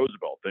Theodore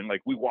Roosevelt thing,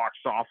 like, we walk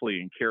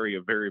softly and carry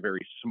a very,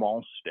 very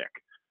small stick,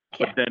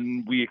 but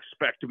then we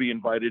expect to be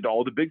invited to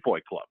all the big boy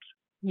clubs.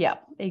 Yeah,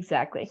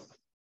 exactly.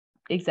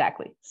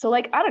 So,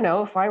 like, I don't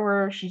know, if I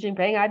were Xi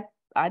Jinping,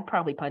 I'd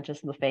probably punch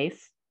us in the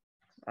face.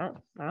 I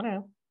don't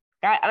know.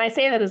 And I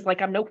say that as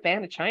like, I'm no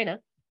fan of China.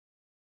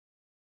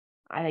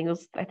 I think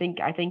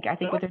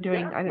what they're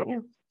doing. I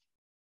think,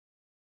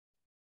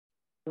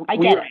 I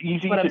get it.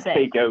 Easy what to I'm saying.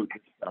 Take out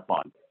stuff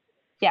on.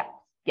 Yeah.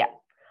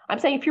 I'm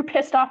saying if you're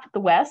pissed off at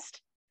the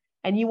West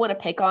and you want to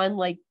pick on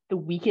like the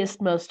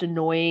weakest, most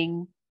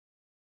annoying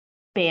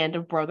band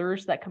of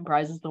brothers that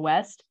comprises the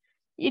West,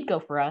 you'd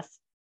go for us.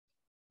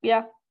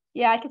 Yeah,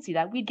 I can see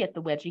that. We'd get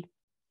the wedgie.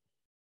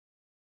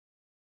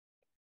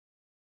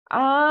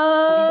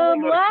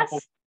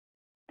 Last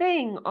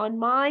thing on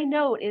my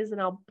note is an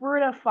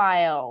Alberta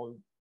file.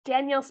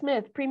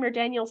 Premier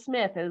Danielle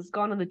Smith has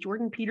gone on the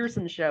Jordan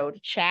Peterson show to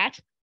chat.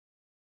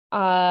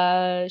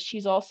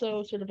 She's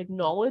also sort of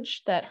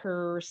acknowledged that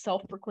her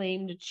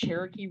self-proclaimed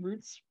Cherokee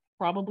roots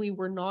probably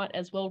were not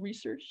as well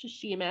researched as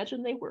she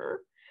imagined they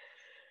were.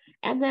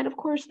 And then, of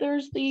course,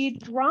 there's the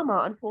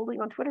drama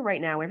unfolding on Twitter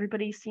right now.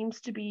 Everybody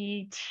seems to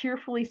be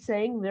tearfully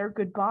saying their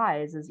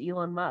goodbyes as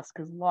Elon Musk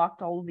has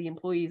locked all of the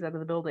employees out of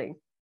the building.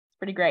 It's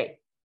pretty great.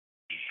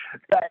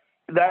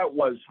 That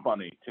was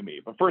funny to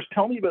me. But first,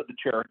 tell me about the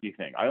Cherokee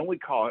thing. I only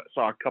saw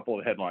a couple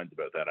of headlines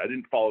about that. I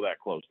didn't follow that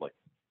closely.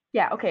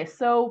 Yeah, okay.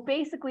 So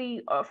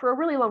basically, for a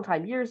really long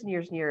time, years and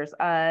years and years,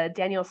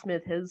 Danielle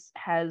Smith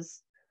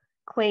has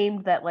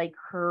claimed that like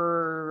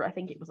I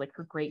think it was like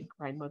her great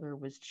grandmother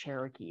was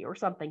Cherokee or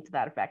something to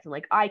that effect. And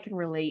like I can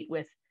relate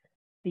with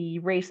the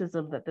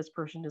racism that this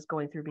person is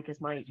going through because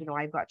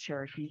I've got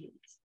Cherokee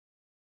genes.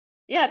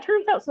 Yeah, it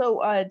turns out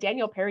so.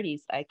 Danielle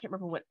Paradis, I can't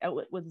remember what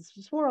outlet was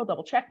this for. I'll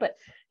double check, but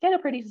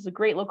Danielle Paradis is a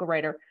great local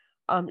writer.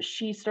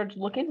 She started to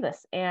look into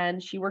this,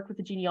 and she worked with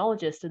a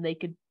genealogist, and they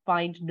could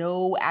find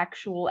no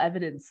actual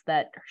evidence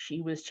that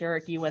she was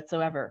Cherokee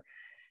whatsoever.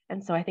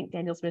 And so I think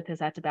Danielle Smith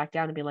has had to back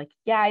down and be like,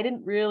 yeah, I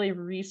didn't really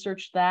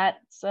research that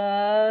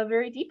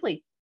very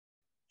deeply.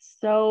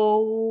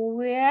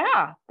 So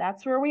yeah,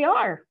 that's where we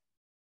are.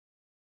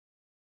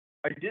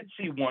 I did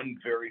see one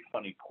very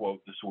funny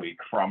quote this week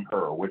from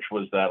her, which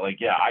was that, like,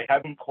 yeah, I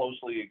haven't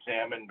closely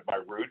examined my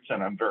roots,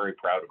 and I'm very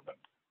proud of them.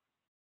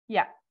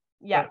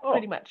 Yeah,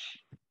 pretty much.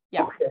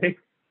 Yeah. Okay.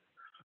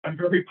 I'm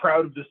very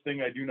proud of this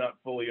thing I do not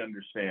fully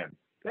understand.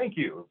 Thank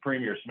you,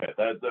 Premier Smith.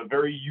 That's a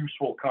very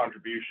useful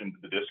contribution to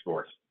the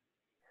discourse.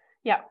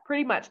 Yeah,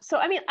 pretty much. So,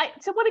 I mean,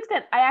 to what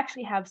extent I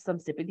actually have some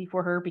sympathy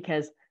for her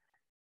because,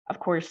 of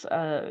course,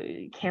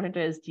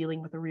 Canada is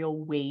dealing with a real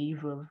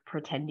wave of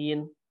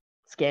pretendian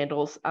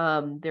scandals.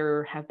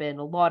 There have been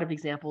a lot of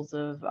examples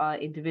of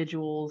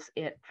individuals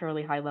at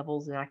fairly high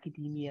levels in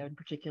academia in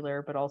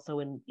particular, but also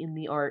in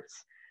the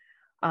arts,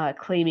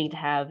 claiming to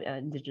have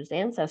Indigenous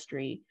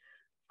ancestry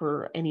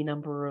for any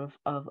number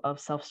of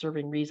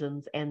self-serving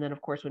reasons. And then,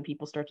 of course, when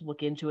people start to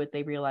look into it,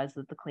 they realize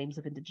that the claims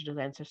of Indigenous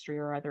ancestry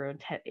are either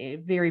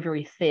very,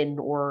 very thin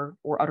or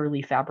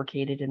utterly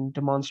fabricated and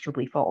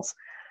demonstrably false.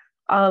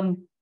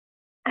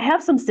 I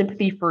have some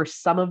sympathy for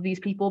some of these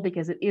people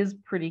because it is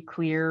pretty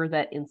clear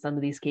that in some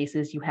of these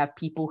cases, you have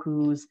people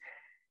whose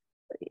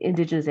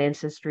Indigenous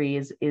ancestry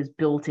is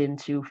built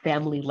into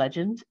family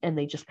legend and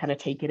they just kind of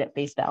take it at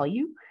face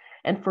value.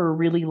 And for a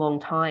really long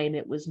time,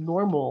 it was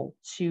normal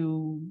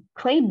to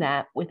claim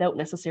that without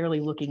necessarily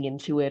looking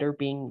into it or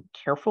being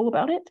careful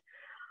about it.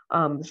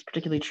 This is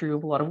particularly true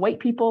of a lot of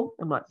white people.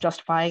 I'm not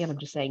justifying it. I'm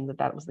just saying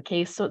that was the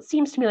case. So it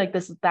seems to me like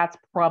that's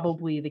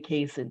probably the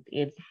case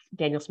in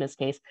Danielle Smith's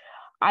case.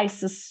 I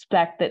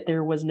suspect that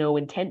there was no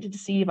intent to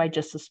deceive. I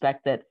just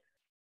suspect that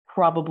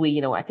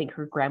probably, I think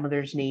her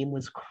grandmother's name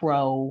was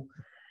Crow,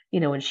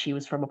 and she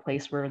was from a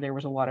place where there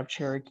was a lot of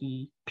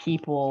Cherokee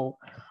people.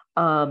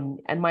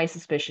 And my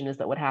suspicion is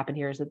that what happened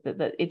here is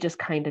that it just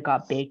kind of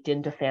got baked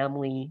into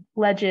family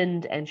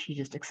legend and she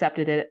just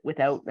accepted it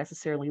without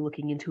necessarily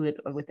looking into it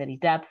with any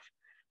depth,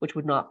 which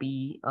would not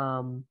be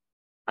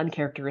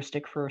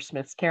uncharacteristic for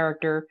Smith's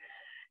character.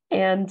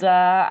 And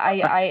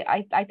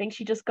I think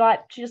she just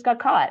got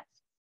caught.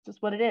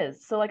 Just what it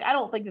is. So like I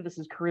don't think that this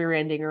is career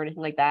ending or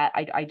anything like that.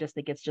 I just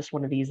think it's just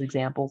one of these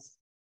examples.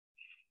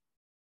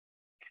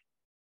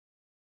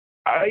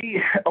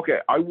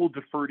 I will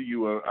defer to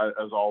you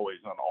as always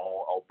on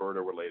all Alberta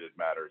related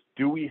matters.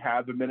 Do we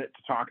have a minute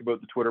to talk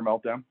about the Twitter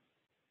meltdown?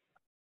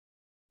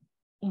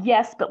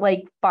 Yes, but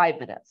like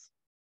 5 minutes.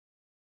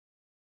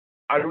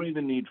 I don't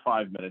even need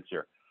 5 minutes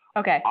here.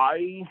 Okay.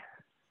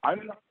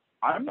 I'm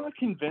not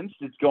convinced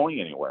it's going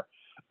anywhere.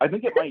 I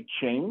think it might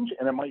change,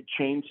 and it might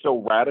change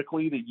so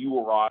radically that you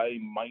or I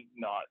might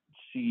not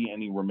see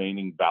any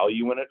remaining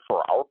value in it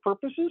for our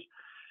purposes.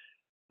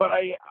 But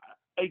I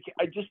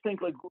just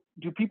think, like,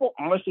 do people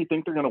honestly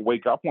think they're going to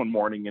wake up one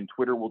morning and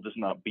Twitter will just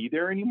not be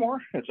there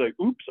anymore? It's like,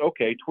 oops,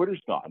 okay,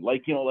 Twitter's gone.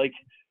 Like, like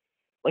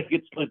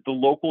it's like the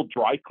local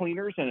dry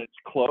cleaners and it's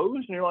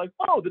closed, and you're like,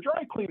 oh, the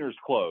dry cleaner's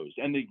closed,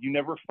 and you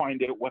never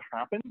find out what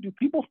happened. Do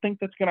people think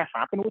that's going to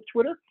happen with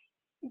Twitter?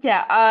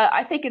 Yeah,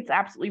 I think it's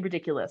absolutely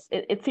ridiculous.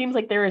 It seems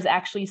like there is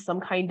actually some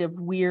kind of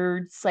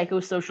weird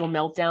psychosocial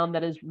meltdown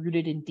that is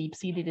rooted in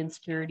deep-seated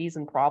insecurities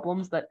and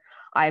problems that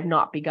I have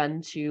not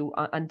begun to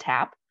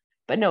untap.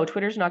 But no,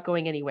 Twitter's not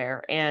going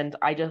anywhere. And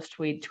I just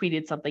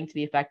tweeted something to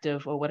the effect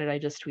of, oh, what did I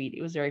just tweet?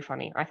 It was very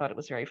funny. I thought it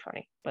was very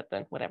funny, but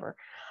then whatever.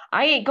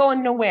 I ain't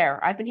going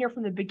nowhere. I've been here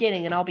from the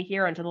beginning, and I'll be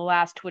here until the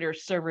last Twitter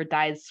server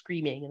dies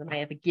screaming. And then I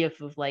have a gif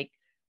of like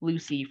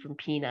Lucy from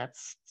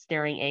Peanuts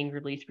staring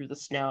angrily through the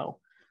snow.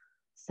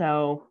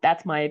 So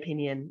that's my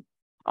opinion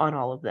on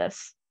all of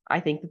this. I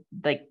think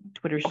like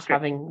Twitter's just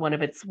having one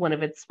of its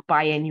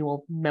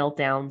biannual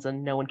meltdowns,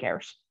 and no one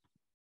cares.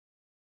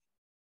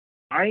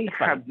 I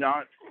have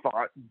not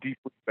thought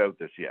deeply about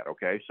this yet.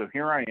 Okay, so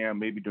here I am,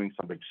 maybe doing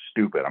something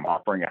stupid. I'm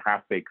offering a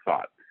half-baked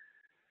thought.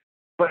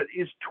 But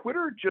is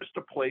Twitter just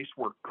a place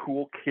where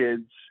cool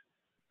kids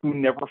who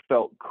never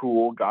felt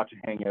cool got to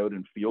hang out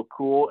and feel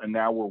cool, and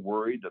now we're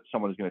worried that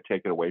someone is going to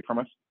take it away from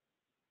us?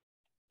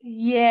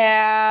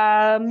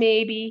 Yeah,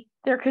 maybe.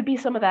 There could be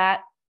some of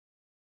that.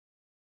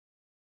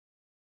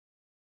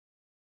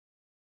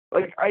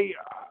 Like, I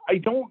I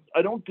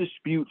don't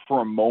dispute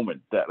for a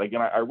moment that, like,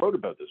 and I wrote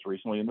about this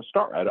recently in the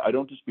Star. I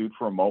don't dispute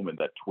for a moment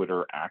that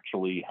Twitter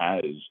actually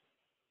has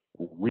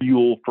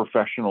real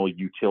professional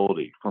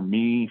utility for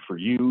me, for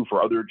you,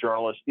 for other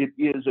journalists. It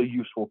is a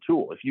useful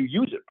tool. If you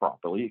use it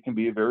properly, it can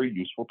be a very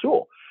useful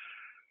tool.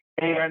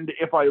 And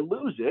if I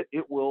lose it,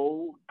 it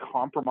will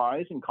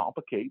compromise and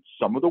complicate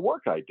some of the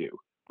work I do.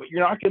 But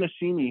you're not going to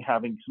see me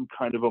having some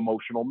kind of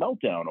emotional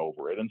meltdown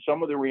over it. And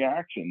some of the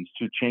reactions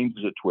to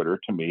changes at Twitter,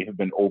 to me, have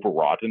been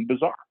overwrought and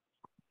bizarre.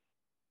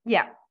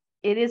 Yeah,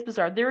 it is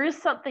bizarre. There is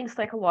something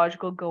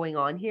psychological going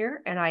on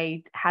here, and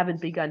I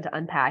haven't begun to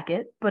unpack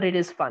it, but it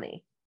is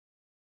funny.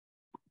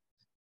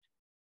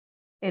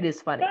 It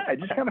is funny. Yeah, I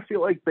just kind of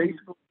feel like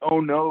basically, oh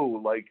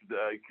no, like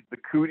the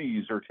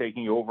cooties are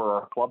taking over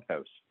our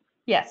clubhouse.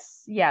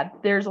 Yes, yeah,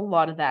 there's a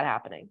lot of that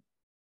happening.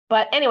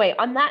 But anyway,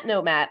 on that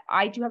note, Matt,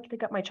 I do have to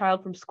pick up my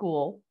child from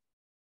school.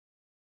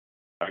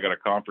 I got a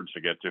conference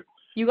to get to.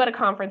 You got a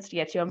conference to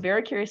get to. I'm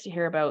very curious to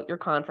hear about your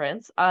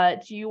conference.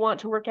 Do you want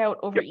to work out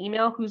over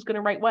email who's going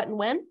to write what and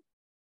when?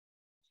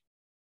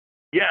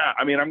 Yeah,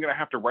 I mean, I'm going to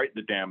have to write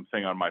the damn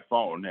thing on my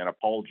phone, and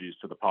apologies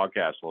to the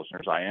podcast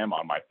listeners. I am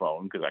on my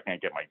phone because I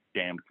can't get my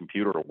damned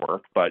computer to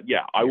work. But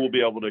yeah, I will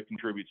be able to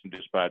contribute some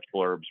dispatch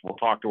blurbs. We'll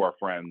talk to our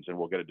friends, and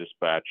we'll get a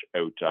dispatch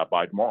out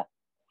by tomorrow.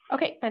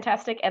 Okay,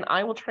 fantastic. And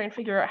I will try and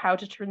figure out how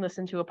to turn this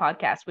into a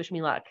podcast. Wish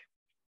me luck.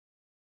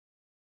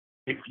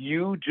 If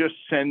you just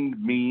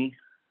send me,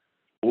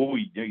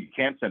 you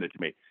can't send it to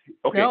me.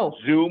 Okay, no.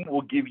 Zoom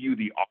will give you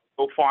the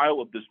audio file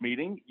of this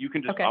meeting. You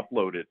can just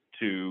upload it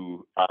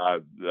to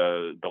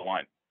the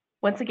line.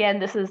 Once again,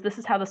 this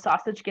is how the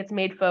sausage gets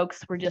made,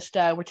 folks. We're just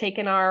we're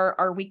taking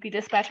our weekly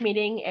dispatch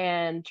meeting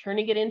and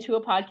turning it into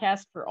a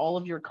podcast for all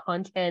of your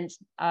content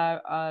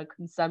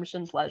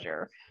consumption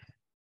pleasure.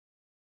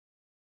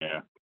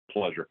 Yeah,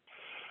 pleasure.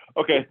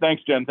 Okay,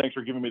 thanks, Jen. Thanks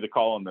for giving me the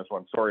call on this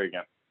one. Sorry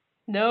again.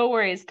 No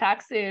worries.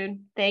 Talk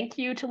soon. Thank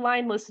you to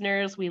Line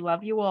listeners. We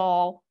love you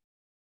all.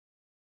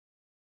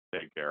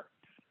 Take care.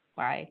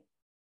 Bye.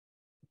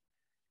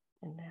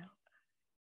 And now.